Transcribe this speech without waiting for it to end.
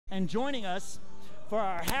And joining us for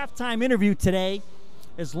our halftime interview today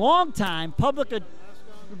is longtime public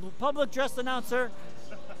address announcer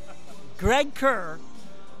Greg Kerr.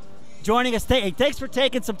 Joining us today. Hey, thanks for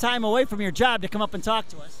taking some time away from your job to come up and talk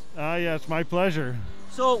to us. Yeah, it's my pleasure.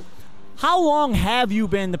 So, how long have you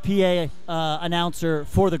been the PA announcer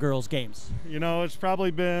for the girls' games? You know, it's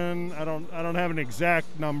probably been, I don't have an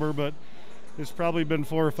exact number, but it's probably been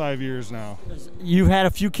 4 or 5 years now. You've had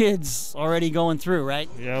a few kids already going through, right?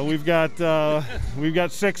 Yeah, we've got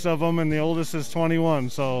 6 of them, and the oldest is 21,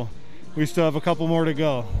 so we still have a couple more to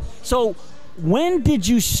go. So, when did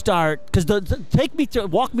you start? Because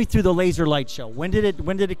walk me through the Laser Light Show. When did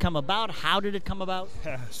it come about? How did it come about?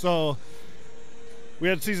 So, we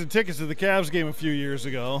had season tickets to the Cavs game a few years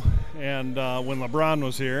ago, and when LeBron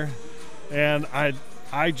was here, and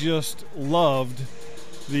I just loved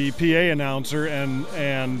the PA announcer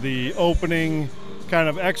and the opening kind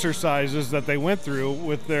of exercises that they went through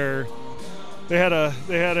with their. They had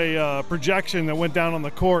a projection that went down on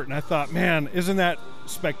the court, and I thought, man, isn't that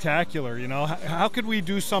spectacular? You know, how could we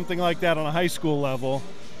do something like that on a high school level?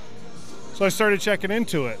 So I started checking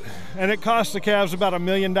into it, and it cost the Cavs about $1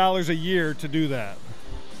 million a year to do that.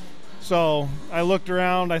 So I looked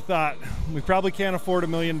around, I thought, we probably can't afford $1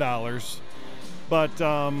 million, but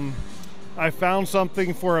I found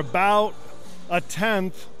something for about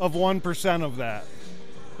 0.1% of that.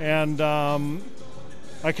 And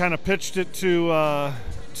I kind of pitched it to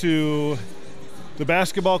the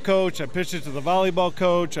basketball coach, I pitched it to the volleyball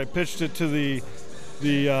coach, I pitched it to the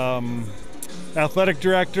athletic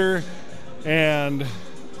director, and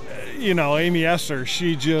you know, Amy Esser,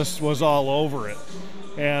 she just was all over it.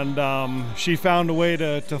 And she found a way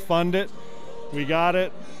to fund it. We got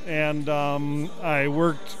it, and I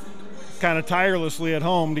worked kind of tirelessly at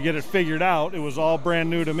home to get it figured out. It was all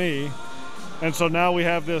brand new to me. And so now we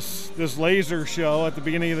have this laser show at the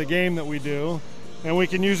beginning of the game that we do, and we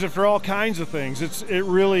can use it for all kinds of things. It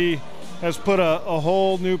really has put a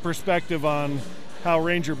whole new perspective on how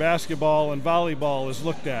Ranger basketball and volleyball is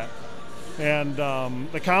looked at. And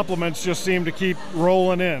the compliments just seem to keep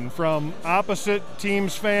rolling in from opposite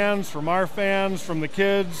teams' fans, from our fans, from the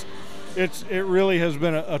kids. It really has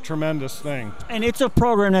been a tremendous thing. And it's a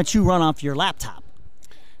program that you run off your laptop.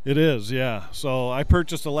 It is, yeah. So I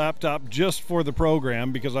purchased a laptop just for the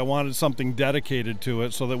program because I wanted something dedicated to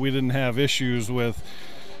it so that we didn't have issues with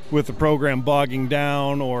the program bogging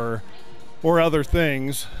down or other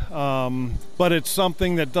things. But it's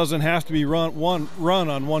something that doesn't have to be run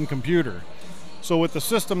on one computer. So with the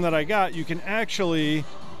system that I got, you can actually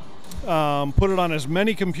put it on as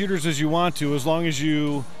many computers as you want to, as long as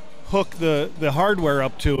you hook the hardware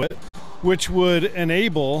up to it, which would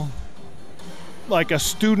enable like a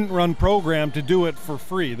student-run program to do it for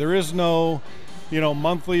free. There is no,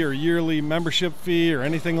 monthly or yearly membership fee or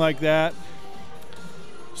anything like that.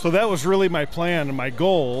 So that was really my plan, and my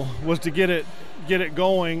goal was to get it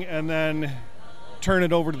going and then turn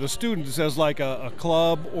it over to the students as like a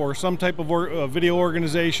club or some type of a video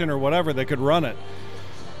organization or whatever that could run it.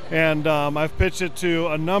 And I've pitched it to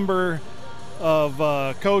a number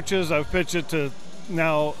of coaches. I've pitched it to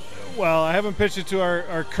now. Well, I haven't pitched it to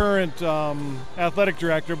our current athletic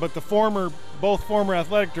director, but both former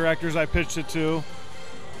athletic directors I pitched it to,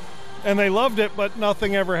 and they loved it, but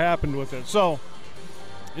nothing ever happened with it. So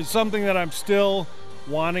it's something that I'm still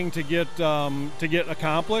wanting to get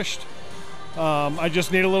accomplished. I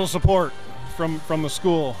just need a little support from the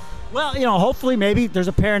school. Well, hopefully maybe there's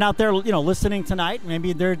a parent out there, listening tonight.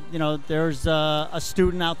 Maybe there's a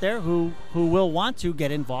student out there who will want to get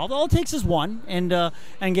involved. All it takes is one and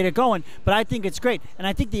get it going. But I think it's great. And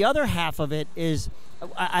I think the other half of it is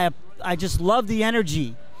I just love the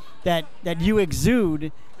energy that you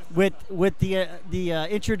exude with the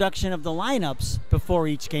introduction of the lineups before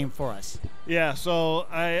each game for us. Yeah, so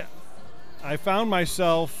I found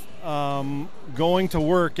myself going to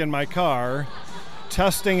work in my car,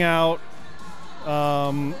 testing out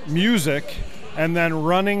music, and then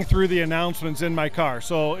running through the announcements in my car.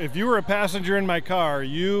 So if you were a passenger in my car,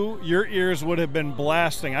 your ears would have been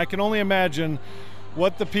blasting. I can only imagine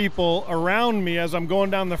what the people around me as I'm going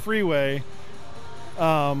down the freeway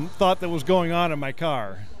thought that was going on in my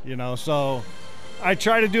car. So I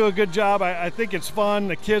try to do a good job. I think it's fun.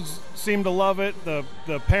 The kids seem to love it. The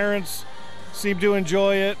parents seem to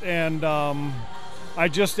enjoy it. And I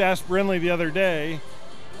just asked Brinley the other day,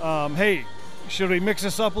 hey, should we mix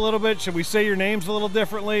this up a little bit? Should we say your names a little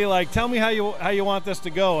differently? Like, tell me how you want this to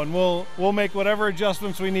go, and we'll make whatever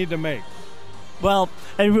adjustments we need to make. Well,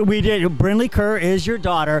 and we did. Brinley Kerr is your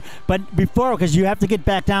daughter, but because you have to get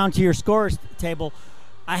back down to your scores table,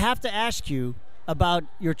 I have to ask you about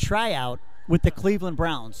your tryout with the Cleveland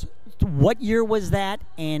Browns. What year was that,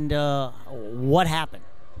 and what happened?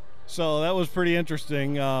 So that was pretty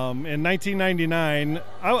interesting. In 1999,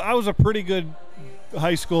 I was a pretty good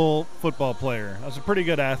high school football player. I was a pretty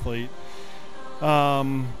good athlete.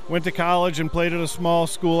 Went to college and played at a small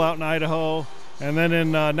school out in Idaho. And then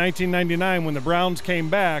in 1999, when the Browns came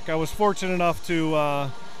back, I was fortunate enough to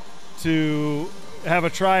have a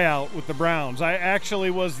tryout with the Browns. I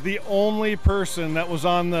actually was the only person that was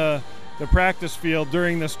on the practice field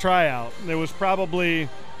during this tryout. There was probably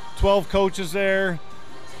 12 coaches there,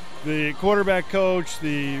 the quarterback coach,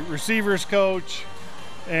 the receivers coach,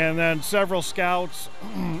 and then several scouts.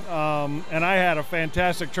 And I had a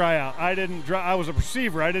fantastic tryout. I was a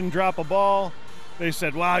receiver. I didn't drop a ball. They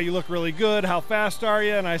said, "Wow, you look really good. How fast are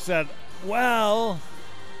you?" And I said, "Well,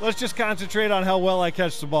 let's just concentrate on how well I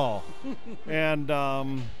catch the ball." And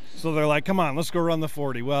so they're like, "Come on, let's go run the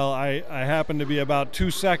 40." Well, I happened to be about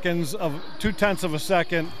 2/10 of a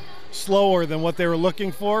second slower than what they were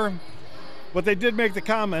looking for. But they did make the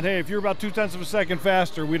comment, "Hey, if you're about 2/10 of a second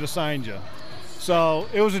faster, we'd assigned you." So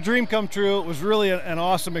it was a dream come true. It was really an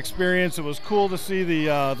awesome experience. It was cool to see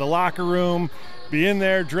the locker room, be in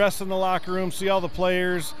there, dress in the locker room, see all the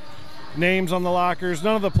players, names on the lockers.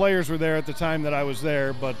 None of the players were there at the time that I was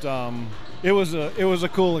there, but it was a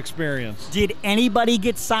cool experience. Did anybody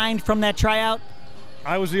get signed from that tryout?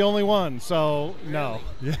 I was the only one, so no.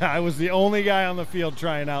 Yeah, I was the only guy on the field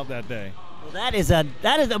trying out that day. Well,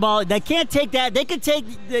 well, they can't take that. They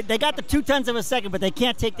got the 2/10 of a second, but they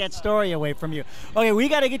can't take that story away from you. Okay, we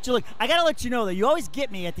got to get you. I got to let you know that you always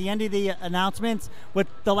get me at the end of the announcements with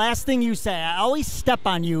the last thing you say. I always step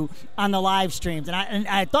on you on the live streams, and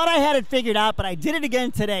I thought I had it figured out, but I did it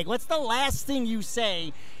again today. What's the last thing you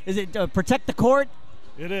say? Is it protect the court?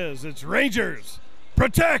 It is. It's Rangers,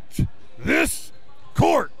 protect this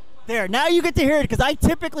court. There, now you get to hear it because I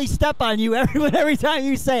typically step on you every time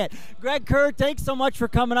you say it. Greg Kerr, thanks so much for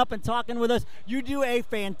coming up and talking with us. You do a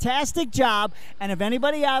fantastic job, and if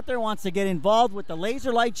anybody out there wants to get involved with the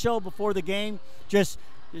Laser Light Show before the game, just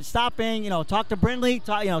stop in, talk to Brindley,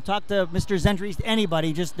 talk to Mr. Zendries,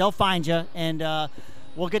 anybody, they'll find you, and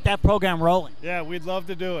we'll get that program rolling. Yeah, we'd love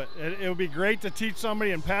to do it. It would be great to teach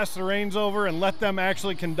somebody and pass the reins over and let them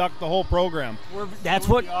actually conduct the whole program. That's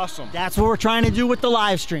awesome. That's what we're trying to do with the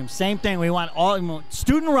live stream. Same thing. We want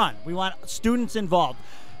student run. We want students involved.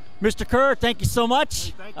 Mr. Kerr, thank you so much.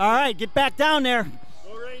 Hey, thank you. All right, get back down there.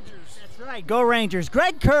 Go Rangers. That's right. Go Rangers.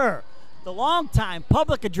 Greg Kerr, the longtime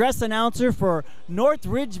public address announcer for North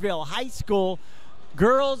Ridgeville High School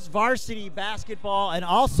Girls varsity basketball, and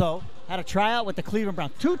also had a tryout with the Cleveland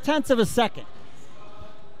Browns. 2/10 of a second.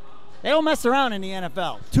 They don't mess around in the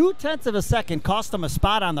NFL. 2/10 of a second cost them a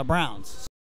spot on the Browns.